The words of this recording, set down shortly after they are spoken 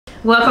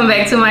Welcome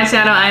back to my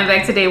channel. I am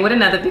back today with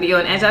another video,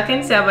 and as y'all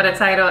can tell by the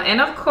title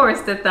and of course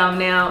the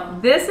thumbnail,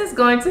 this is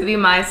going to be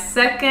my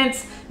second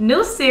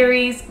new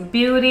series,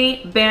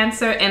 beauty,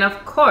 banter, and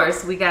of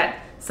course we got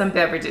some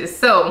beverages.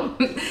 So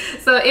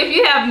if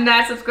you have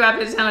not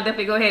subscribed to the channel,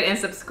 definitely go ahead and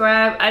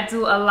subscribe. I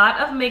do a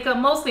lot of makeup,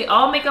 mostly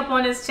all makeup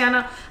on this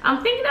channel.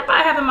 I'm thinking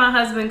about having my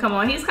husband come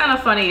on. He's kind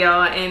of funny,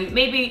 y'all, and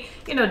maybe,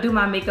 you know, do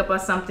my makeup or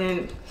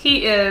something.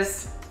 He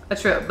is a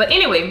trip. But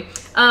anyway,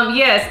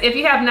 yes, if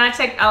you have not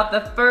checked out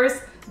the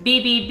first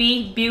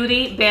BBB,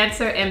 beauty,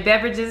 banter, and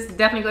beverages,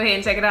 definitely go ahead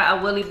and check it out.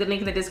 I will leave the link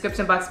in the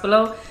description box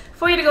below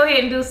for you to go ahead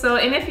and do so.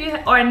 And if you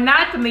are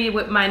not familiar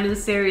with my new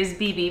series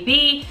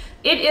BBB,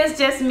 it is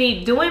just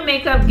me doing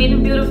makeup,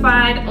 getting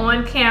beautified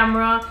on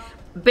camera,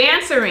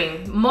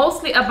 bantering,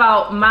 mostly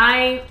about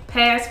my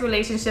past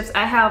relationships.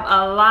 I have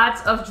a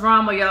lot of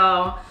drama,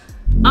 y'all.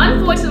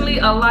 Unfortunately,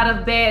 a lot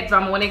of bad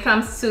drama when it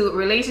comes to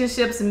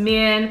relationships,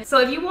 men. So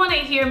if you want to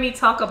hear me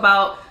talk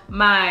about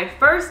my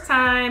first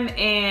time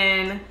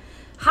and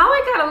how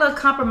I got a little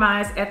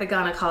compromised at the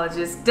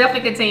gynecologist,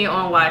 definitely continue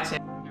on watching.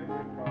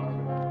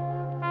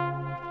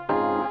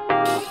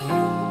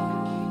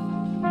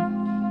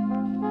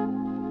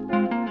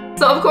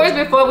 So of course,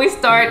 before we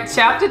start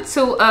chapter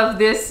 2 of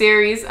this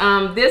series,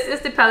 this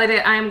is the palette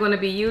that I am going to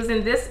be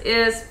using. This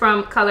is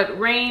from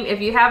Raine. If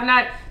you have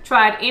not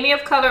tried any of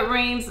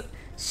Raine's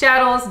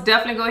shadows,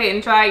 definitely go ahead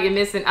and try it. You're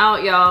missing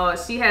out, y'all.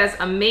 She has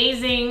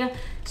amazing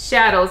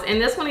shadows, and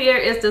this one here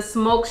is the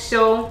Smoke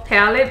Show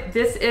palette.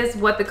 This is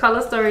what the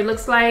color story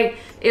looks like.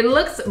 It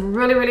looks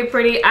really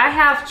pretty. I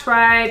have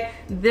tried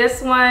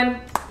this one,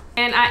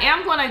 and I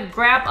am going to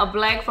grab a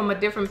black from a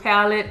different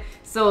palette,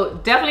 so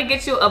definitely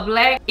get you a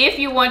black if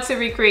you want to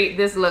recreate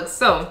this look.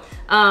 So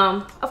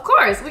of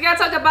course we gotta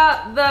talk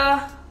about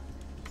the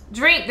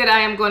drink that I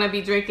am going to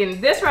be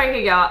drinking. This right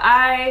here, y'all,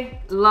 I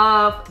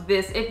love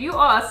this. If you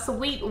are a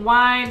sweet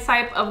wine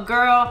type of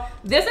girl,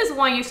 this is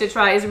one you should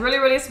try. It's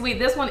really sweet.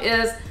 This one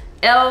is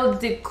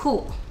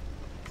Decay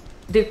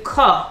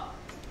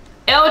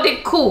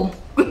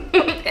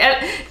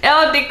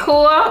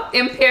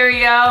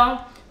Imperial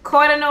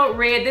Cardinal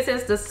Red. This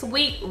is the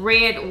sweet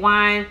red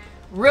wine.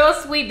 Real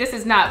sweet. This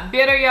is not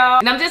bitter, y'all.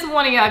 And I'm just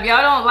warning y'all, if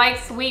y'all don't like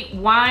sweet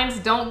wines,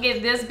 don't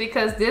get this,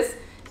 because this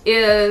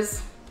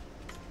is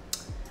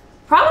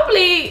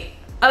probably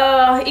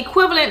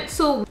equivalent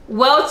to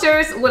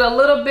Welch's with a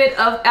little bit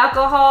of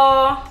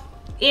alcohol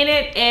in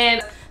it.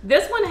 And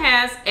this one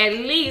has at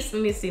least,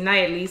 let me see, not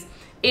at least,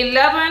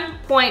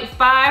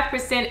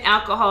 11.5%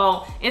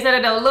 alcohol instead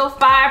of the little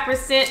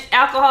 5%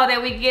 alcohol that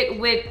we get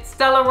with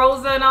Stella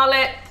Rosa and all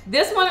that.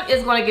 This one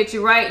is going to get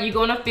you right. You're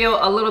going to feel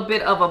a little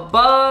bit of a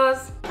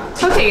buzz.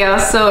 Okay, y'all,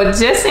 so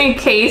just in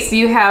case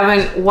you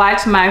haven't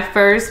watched my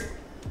first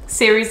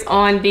series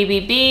on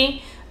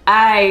BBB,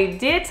 I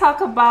did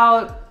talk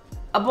about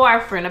a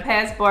boyfriend, a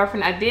past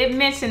boyfriend. I did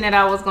mention that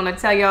I was going to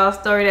tell y'all a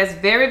story that's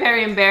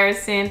very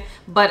embarrassing,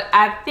 but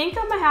I think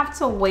I'm going to have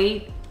to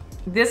wait.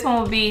 This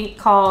one will be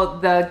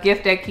called The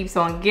Gift That Keeps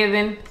On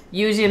Giving.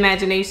 Use your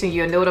imagination,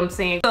 you'll know what I'm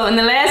saying. So in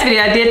the last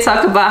video, I did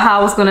talk about how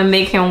I was gonna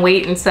make him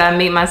wait until I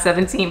made my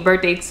 17th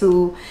birthday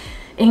to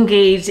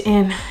engage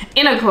in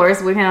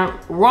intercourse with him.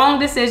 Wrong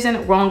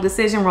decision, wrong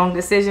decision, wrong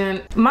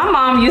decision. My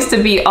mom used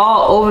to be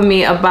all over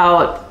me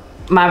about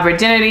my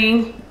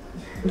virginity.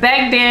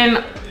 Back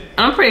then,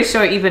 I'm pretty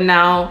sure even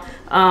now,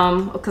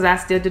 because I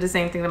still do the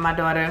same thing to my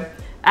daughter.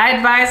 I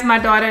advised my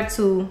daughter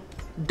to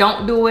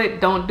don't do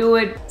it, don't do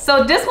it.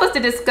 So this was the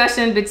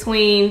discussion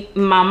between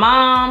my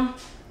mom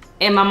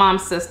and my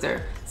mom's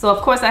sister. So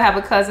of course I have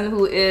a cousin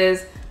who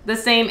is the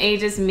same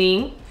age as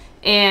me,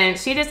 and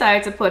she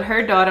decided to put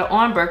her daughter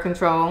on birth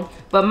control,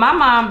 but my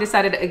mom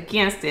decided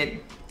against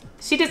it.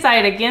 She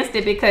decided against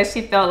it because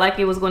she felt like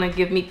it was going to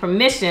give me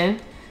permission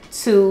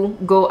to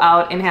go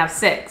out and have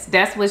sex.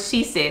 That's what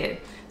she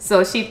said.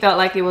 So she felt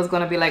like it was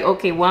going to be like,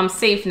 okay, well, I'm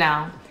safe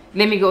now.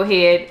 Let me go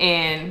ahead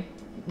and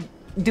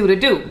do the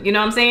do, you know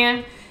what I'm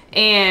saying?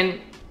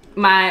 And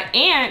my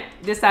aunt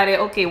decided,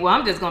 okay, well,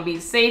 I'm just gonna be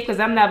safe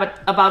because I'm not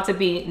about to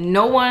be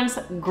no one's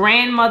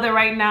grandmother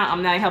right now.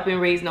 I'm not helping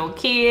raise no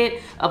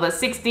kid of a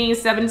 16,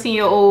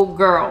 17-year-old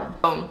girl.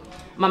 So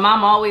my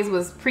mom always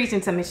was preaching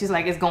to me. She's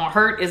like, it's gonna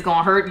hurt,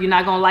 you're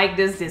not gonna like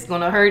this, it's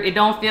gonna hurt, it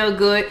don't feel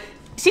good.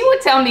 She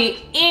would tell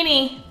me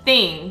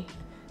anything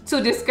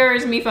to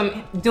discourage me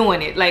from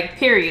doing it, like,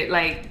 period.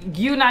 Like,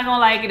 you're not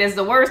gonna like it, it's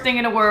the worst thing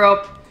in the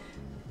world.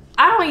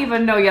 I don't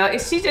even know, y'all.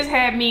 She just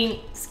had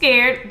me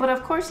scared, but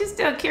of course she's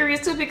still curious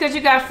too, because you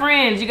got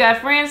friends. You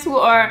got friends who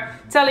are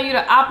telling you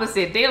the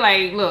opposite. They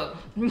like, look,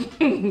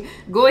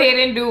 go ahead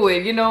and do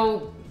it, you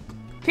know,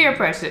 peer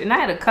pressure. And I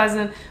had a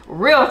cousin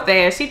real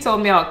fast. She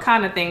told me all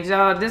kind of things,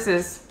 y'all. This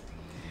is,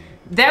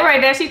 that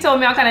right there, she told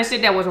me all kind of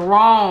shit that was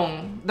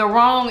wrong. The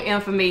wrong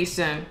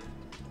information.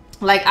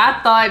 Like,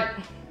 I thought,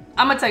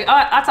 I'm gonna tell you,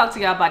 I'll talk to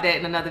y'all about that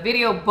in another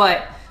video,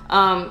 but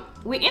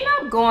we ended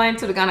up going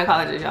to the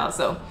gynecologist, y'all.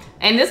 So,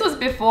 and this was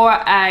before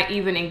I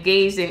even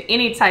engaged in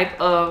any type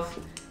of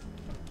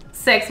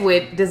sex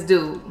with this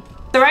dude.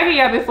 So right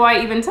here, y'all, before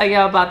I even tell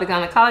y'all about the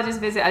gynecologist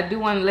visit, I do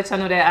want to let y'all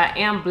know that I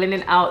am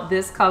blending out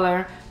this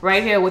color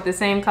right here with the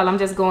same color. I'm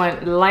just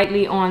going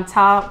lightly on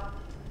top.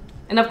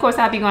 And of course,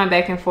 I'll be going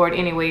back and forth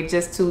anyway,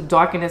 just to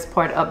darken this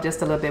part up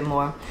just a little bit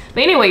more.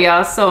 But anyway,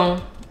 y'all,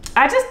 so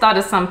I just thought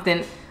of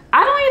something.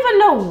 I don't even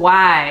know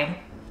why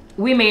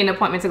we made an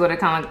appointment to go to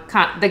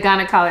the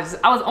gynecologist.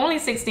 I was only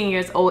 16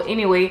 years old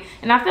anyway,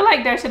 and I feel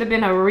like there should have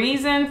been a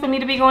reason for me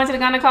to be going to the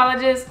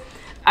gynecologist.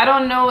 I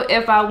don't know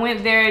if I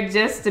went there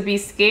just to be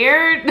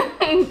scared.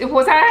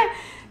 Was I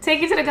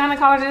taken to the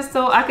gynecologist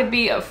so I could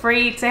be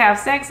afraid to have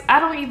sex? I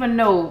don't even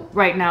know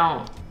right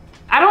now.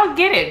 I don't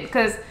get it,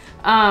 because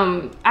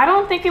I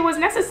don't think it was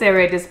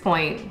necessary at this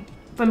point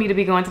for me to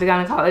be going to the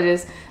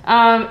gynecologist.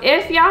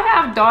 If y'all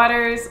have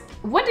daughters,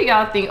 what do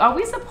y'all think? Are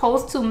we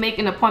supposed to make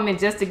an appointment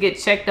just to get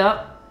checked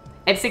up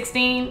at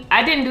 16?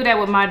 I didn't do that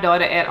with my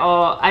daughter at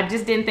all. I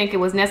just didn't think it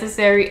was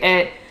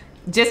necessary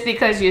just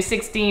because you're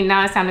 16,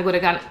 now it's time to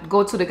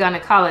go to the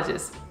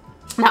gynecologist.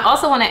 And I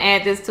also want to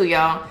add this to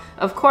y'all.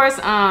 Of course,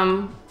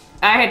 I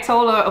had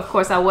told her, of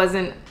course, I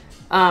wasn't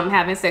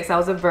having sex. I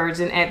was a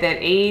virgin at that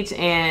age.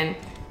 And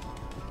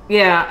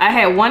yeah, I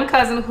had one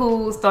cousin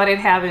who started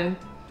having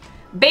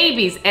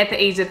babies at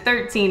the age of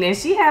 13, and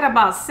she had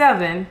about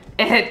 7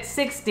 at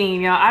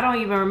 16, y'all. I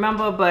don't even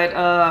remember, but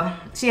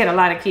she had a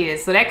lot of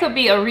kids. So that could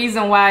be a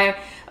reason why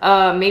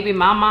maybe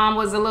my mom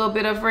was a little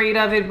bit afraid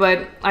of it,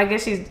 but I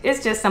guess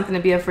it's just something to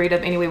be afraid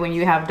of anyway when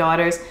you have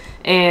daughters.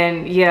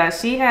 And yeah,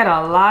 she had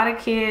a lot of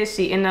kids.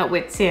 She ended up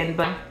with 10.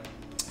 But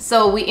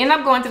so we ended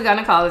up going to the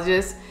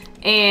gynecologist,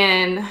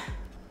 and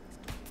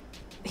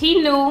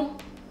he knew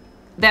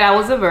that I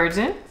was a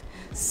virgin.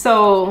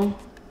 So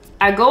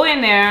I go in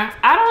there.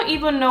 I don't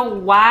even know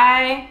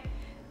why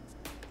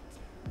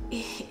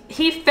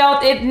he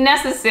felt it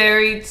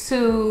necessary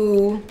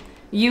to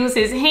use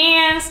his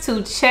hands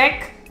to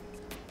check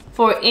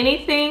for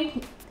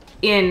anything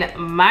in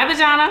my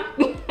vagina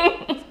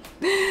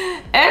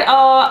at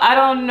all. I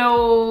don't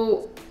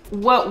know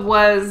what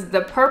was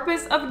the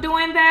purpose of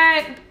doing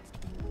that.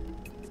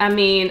 I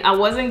mean, I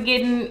wasn't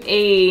getting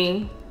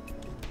a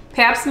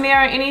pap smear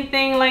or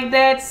anything like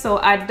that, so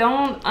I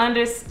don't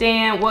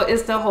understand what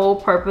is the whole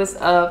purpose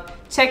of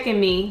checking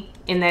me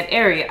in that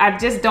area. I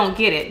just don't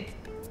get it.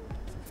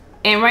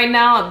 And right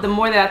now, the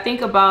more that I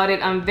think about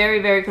it, I'm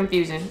very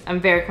confused.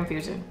 I'm very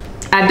confused.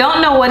 I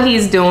don't know what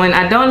he's doing.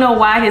 I don't know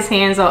why his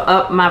hands are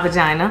up my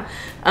vagina.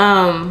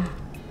 All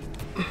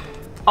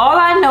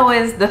I know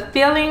is the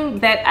feeling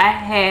that I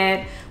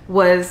had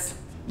was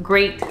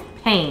great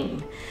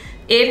pain.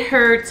 It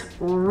hurt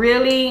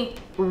really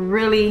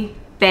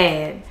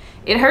bad.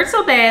 It hurt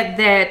so bad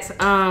that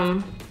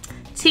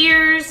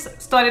tears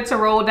started to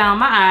roll down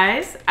my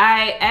eyes.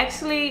 I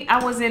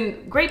was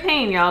in great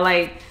pain, y'all,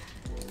 like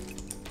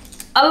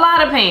a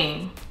lot of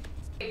pain.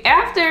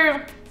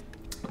 After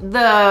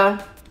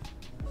the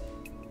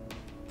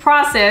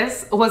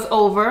process was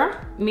over,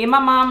 me and my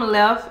mom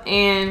left,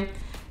 and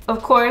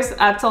of course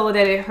I told her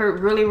that it hurt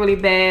really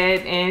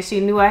bad, and she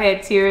knew I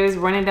had tears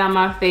running down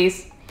my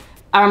face.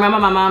 I remember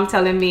my mom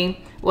telling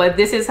me, well,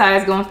 this is how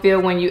it's gonna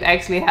feel when you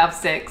actually have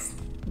sex.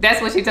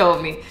 That's what she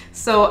told me.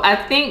 So I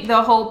think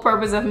the whole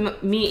purpose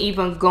of me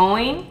even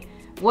going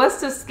was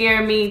to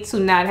scare me to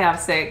not have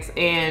sex.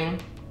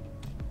 And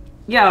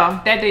yeah,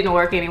 that didn't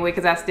work anyway,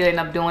 because I still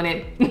ended up doing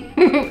it.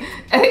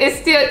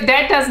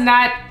 That does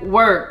not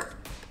work.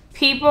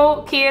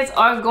 Kids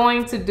are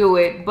going to do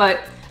it,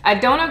 but I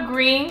don't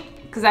agree,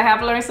 because I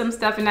have learned some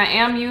stuff, and I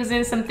am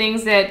using some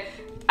things that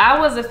I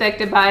was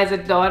affected by as a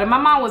daughter. My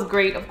mom was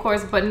great, of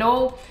course, but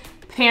no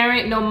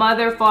parent, no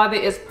mother, father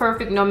is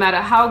perfect, no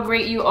matter how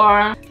great you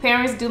are.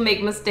 Parents do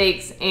make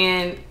mistakes,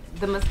 and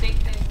the mistakes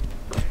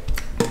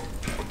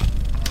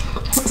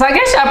So I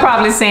guess y'all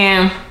probably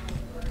saying,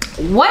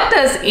 what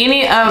does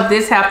any of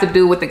this have to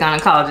do with the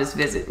gynecologist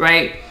visit,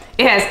 right?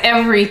 It has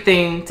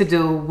everything to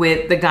do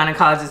with the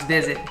gynecologist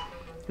visit.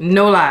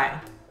 No lie.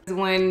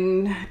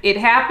 When it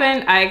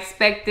happened, I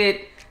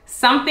expected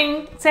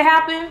something to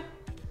happen.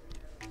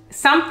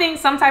 Some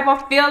type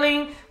of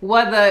feeling,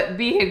 whether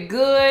be it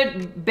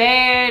good,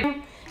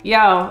 bad.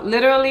 Y'all,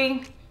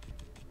 literally,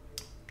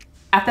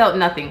 I felt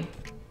nothing.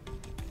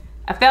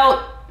 I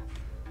felt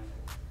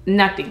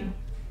nothing,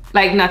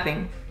 like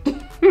nothing.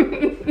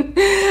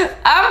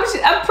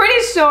 I'm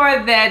pretty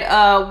sure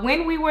that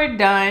when we were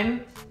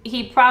done,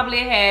 he probably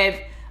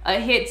had a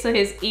hit to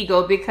his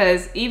ego,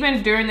 because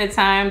even during the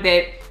time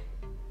that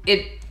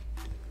it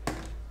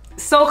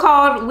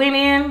so-called went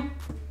in,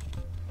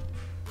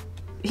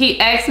 he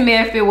asked me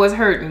if it was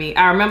hurting me.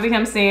 I remember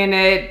him saying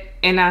that,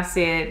 and I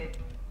said,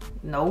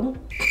 no.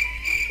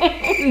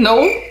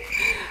 No.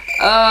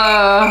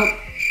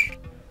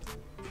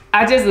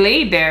 I just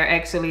laid there,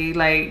 actually,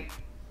 like,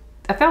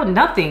 I felt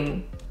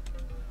nothing.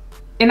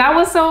 And I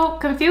was so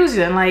confused,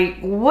 like,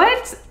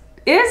 what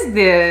is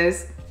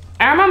this?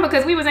 I remember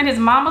because we was in his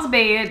mama's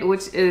bed,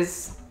 which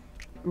is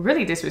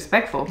really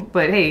disrespectful,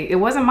 but hey, it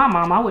wasn't my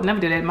mom. I would never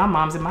do that. My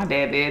mom's in my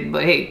dad's bed,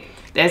 but hey,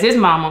 that's his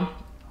mama.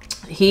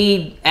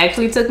 He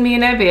actually took me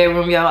in that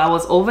bedroom, y'all. I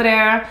was over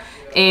there,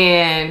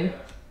 and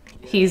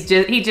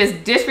he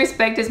just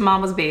disrespect his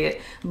mama's bed.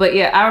 But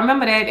yeah, I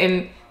remember that.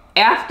 And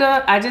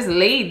after, I just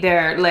laid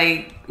there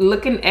like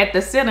looking at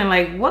the ceiling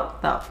like,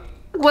 what the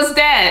was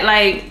that?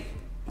 Like,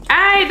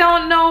 I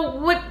don't know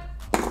what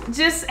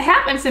just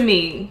happened to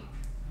me.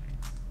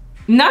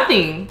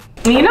 Nothing.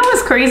 You know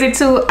what's crazy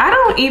too? I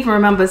don't even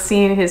remember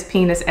seeing his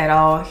penis at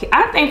all.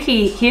 I think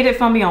he hid it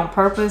from me on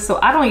purpose, so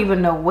I don't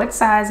even know what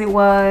size it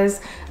was.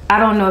 I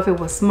don't know if it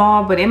was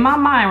small, but in my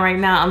mind right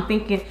now, I'm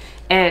thinking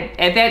at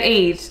that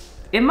age,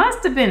 it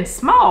must have been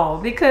small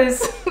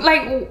because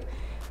like,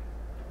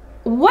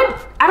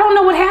 what? I don't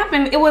know what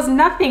happened. It was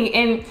nothing,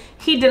 and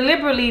he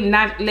deliberately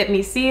not let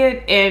me see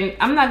it. And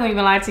I'm not gonna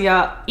even lie to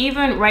y'all,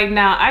 even right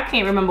now I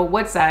can't remember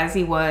what size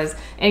he was.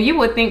 And you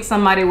would think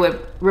somebody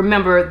would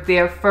remember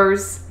their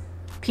first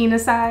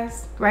penis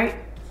size, right?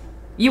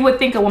 You would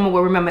think a woman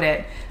would remember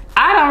that.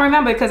 I don't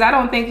remember because I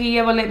don't think he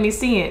ever let me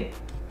see it.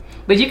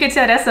 But you can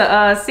tell that's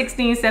a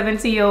 16,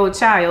 17-year-old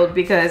child,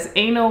 because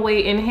ain't no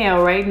way in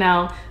hell right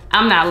now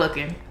I'm not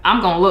looking.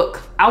 I'm gonna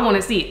look. I want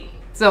to see it.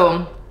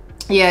 So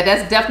yeah,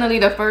 that's definitely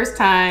the first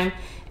time.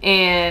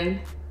 And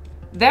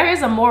there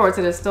is a moral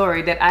to the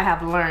story that I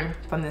have learned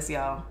from this,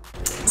 y'all.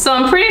 So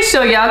I'm pretty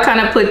sure y'all kind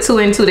of put 2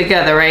 and 2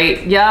 together,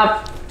 right?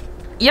 Y'all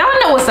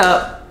know what's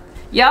up.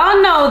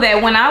 Y'all know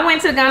that when I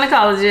went to the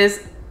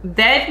gynecologist,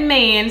 that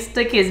man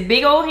stuck his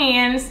big old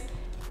hands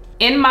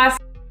in my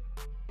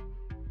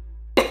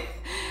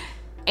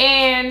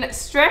and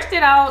stretched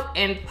it out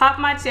and popped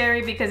my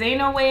cherry, because ain't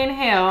no way in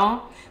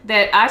hell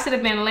that I should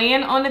have been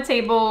laying on the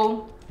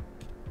table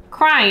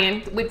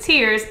crying with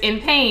tears in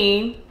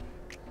pain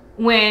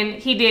when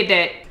he did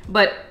that.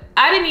 But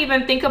I didn't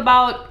even think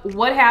about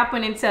what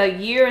happened until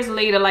years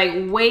later,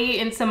 like way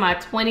into my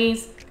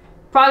 20s,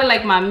 probably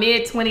like my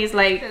mid 20s.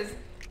 Like,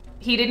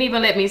 he didn't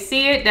even let me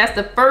see it. That's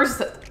the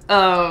first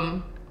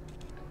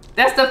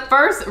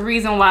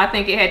reason why I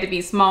think it had to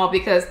be small,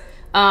 because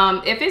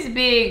if it's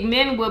big,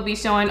 men will be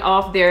showing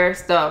off their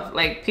stuff,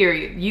 like,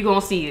 period. You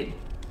gonna see it.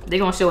 They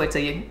gonna show it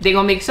to you. They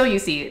gonna make sure you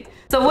see it.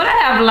 So what I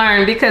have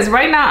learned, because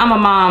right now I'm a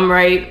mom,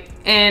 right?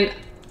 And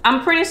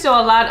I'm pretty sure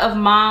a lot of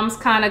moms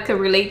kind of could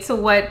relate to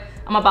what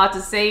I'm about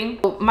to say.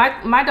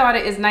 My daughter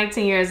is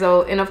 19 years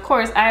old, and of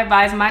course I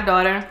advise my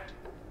daughter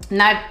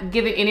not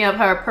giving any of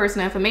her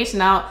personal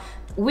information out.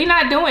 We're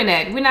not doing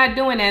that. We're not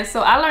doing that.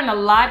 So I learned a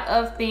lot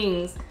of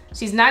things.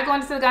 She's not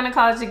going to the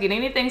gynecologist to get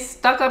anything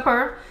stuck up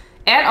her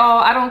at all.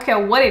 I don't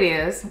care what it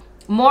is.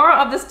 Moral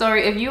of the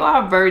story, if you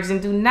are a virgin,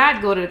 do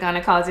not go to the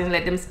gynecologist and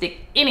let them stick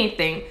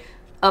anything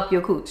up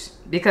your cooch,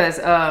 because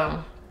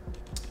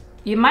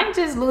you might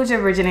just lose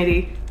your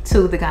virginity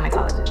to the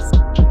gynecologist.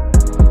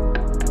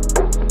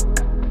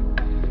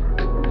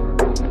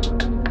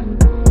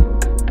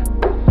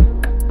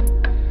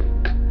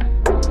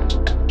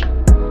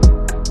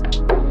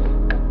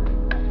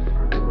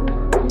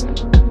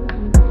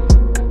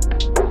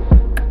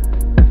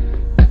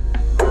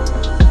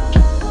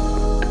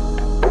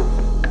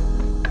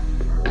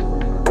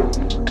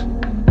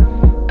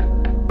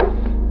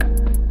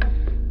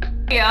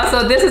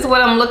 So this is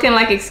what I'm looking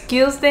like.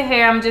 Excuse the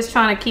hair, I'm just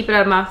trying to keep it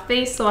out of my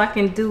face so I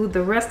can do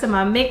the rest of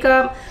my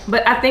makeup.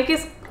 But I think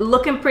it's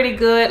looking pretty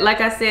good. Like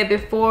I said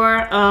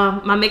before,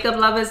 my makeup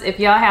lovers, if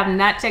y'all have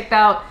not checked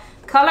out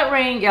Colored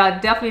Raine, y'all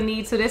definitely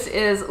need to. This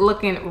is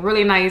looking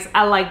really nice.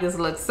 I like this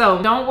look.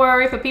 So don't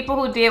worry, for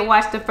people who did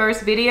watch the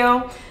first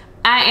video,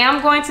 I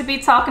am going to be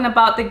talking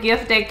about the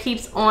gift that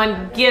keeps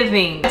on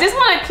giving. I just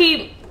want to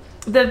keep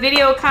the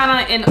video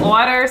kind of in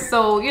order,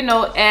 so you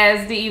know,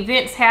 as the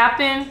events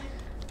happen,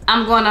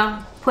 I'm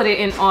gonna put it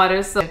in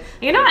order. So,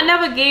 you know, I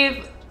never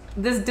gave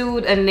this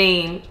dude a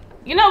name.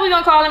 You know what we're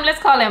gonna call him? Let's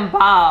call him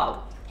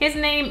Bob. His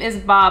name is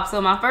Bob.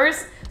 So my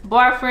first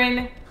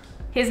boyfriend,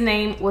 his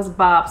name was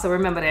Bob. So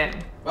remember that.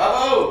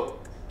 Bobo!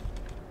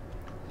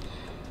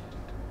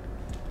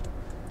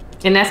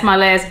 And that's my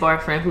last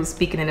boyfriend who's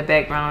speaking in the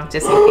background,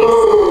 just in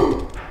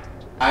case.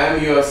 I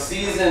am your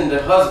seasoned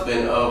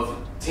husband of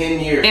 10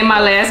 years. And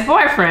my last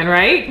boyfriend,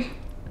 right?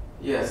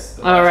 Yes.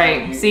 All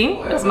right. See,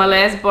 that's my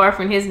last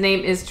boyfriend. His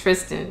name is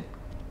Tristan.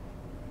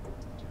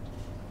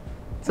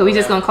 So we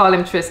just gonna call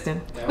him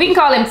Tristan. We can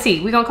call him T.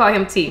 We gonna call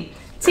him T.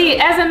 T.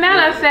 As a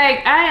matter of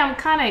fact, I am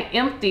kind of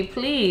empty.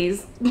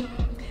 Please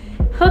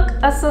hook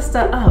a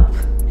sister up.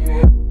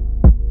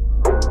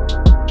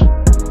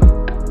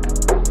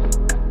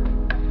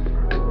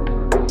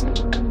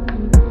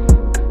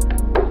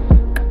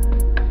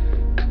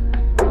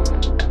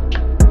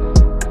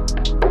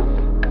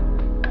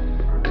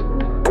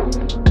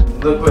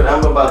 Look what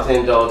I'm about to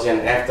indulge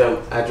in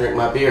after I drink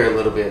my beer a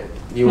little bit.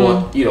 You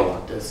don't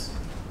want this.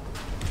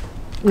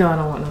 No, I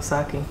don't want no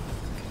sake.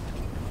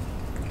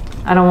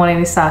 I don't want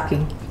any sake.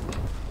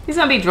 He's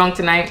gonna be drunk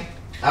tonight.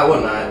 I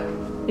will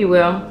not. He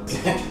will.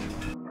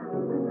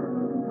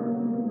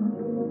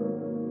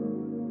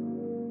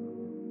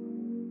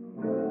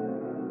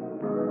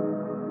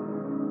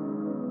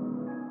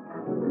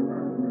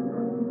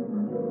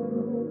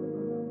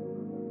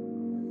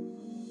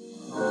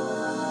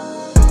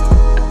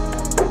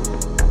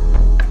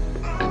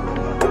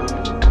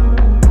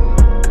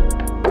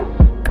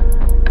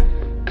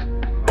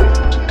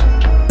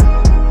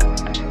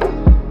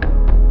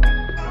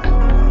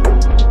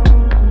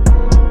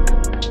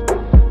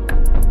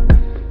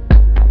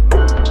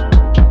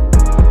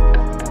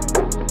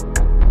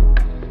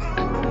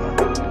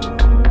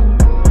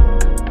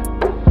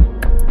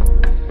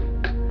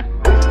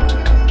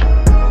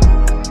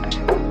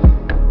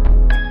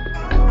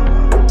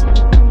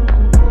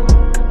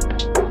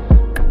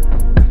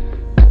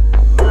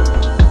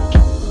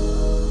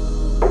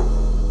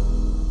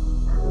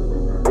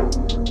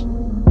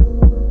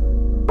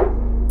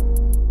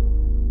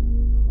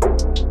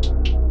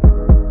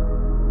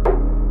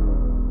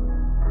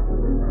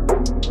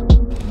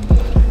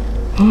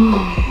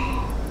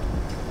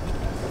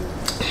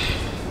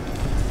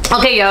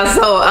 Okay, y'all,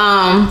 so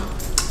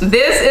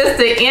this is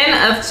the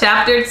end of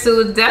chapter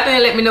 2.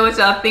 Definitely let me know what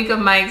y'all think of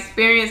my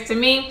experience. To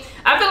me,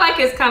 I feel like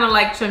it's kind of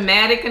like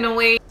traumatic in a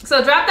way.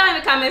 So drop down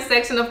in the comment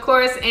section, of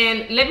course,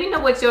 and let me know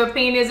what your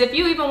opinion is. If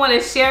you even want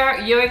to share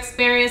your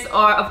experience,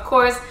 or of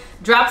course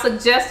drop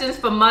suggestions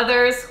for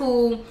mothers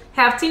who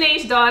have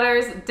teenage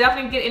daughters,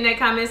 definitely get in that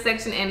comment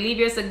section and leave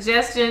your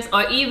suggestions.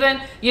 Or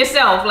even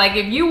yourself, like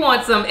if you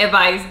want some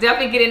advice,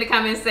 definitely get in the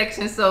comment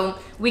section so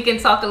we can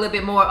talk a little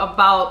bit more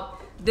about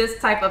this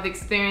type of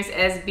experience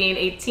as being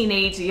a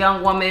teenage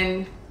young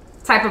woman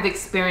type of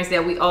experience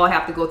that we all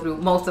have to go through.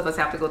 Most of us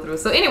have to go through.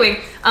 So anyway,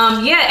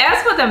 yeah,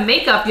 as for the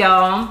makeup,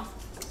 y'all,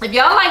 if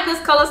y'all like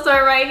this color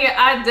story right here,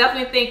 I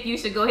definitely think you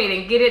should go ahead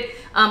and get it.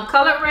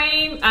 Color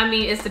Raine, I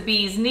mean, it's the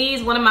bee's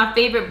knees, one of my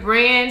favorite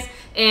brands.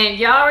 And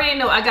y'all already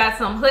know I got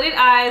some hooded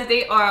eyes.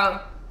 They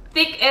are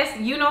thick as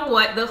you know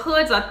what. The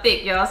hoods are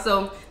thick, y'all.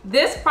 So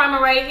this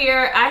primer right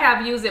here, I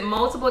have used it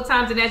multiple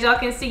times, and as y'all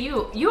can see,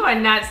 you are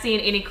not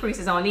seeing any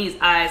creases on these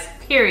eyes,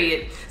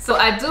 period. So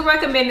I do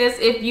recommend this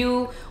if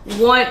you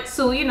want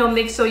to, you know,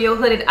 make sure your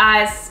hooded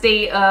eyes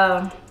stay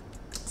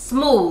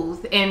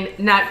smooth and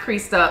not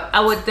creased up. I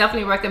would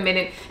definitely recommend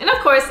it. And of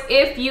course,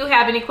 if you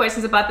have any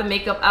questions about the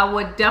makeup, I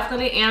would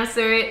definitely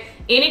answer it.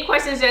 Any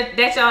questions that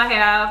y'all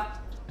have.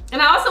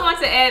 And I also want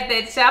to add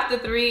that chapter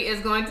 3 is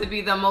going to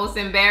be the most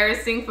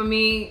embarrassing for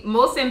me,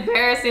 most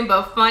embarrassing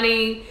but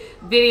funny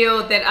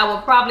video that I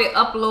will probably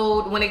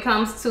upload when it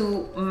comes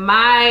to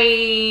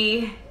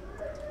my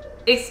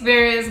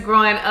experience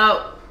growing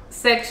up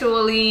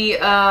sexually.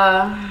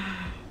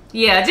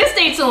 Yeah, just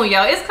stay tuned,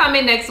 y'all. It's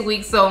coming next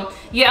week. So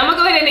yeah, I'm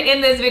gonna go ahead and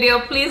end this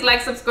video. Please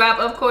like, subscribe,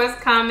 of course,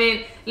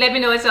 comment, let me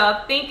know what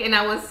y'all think, and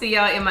I will see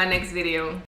y'all in my next video.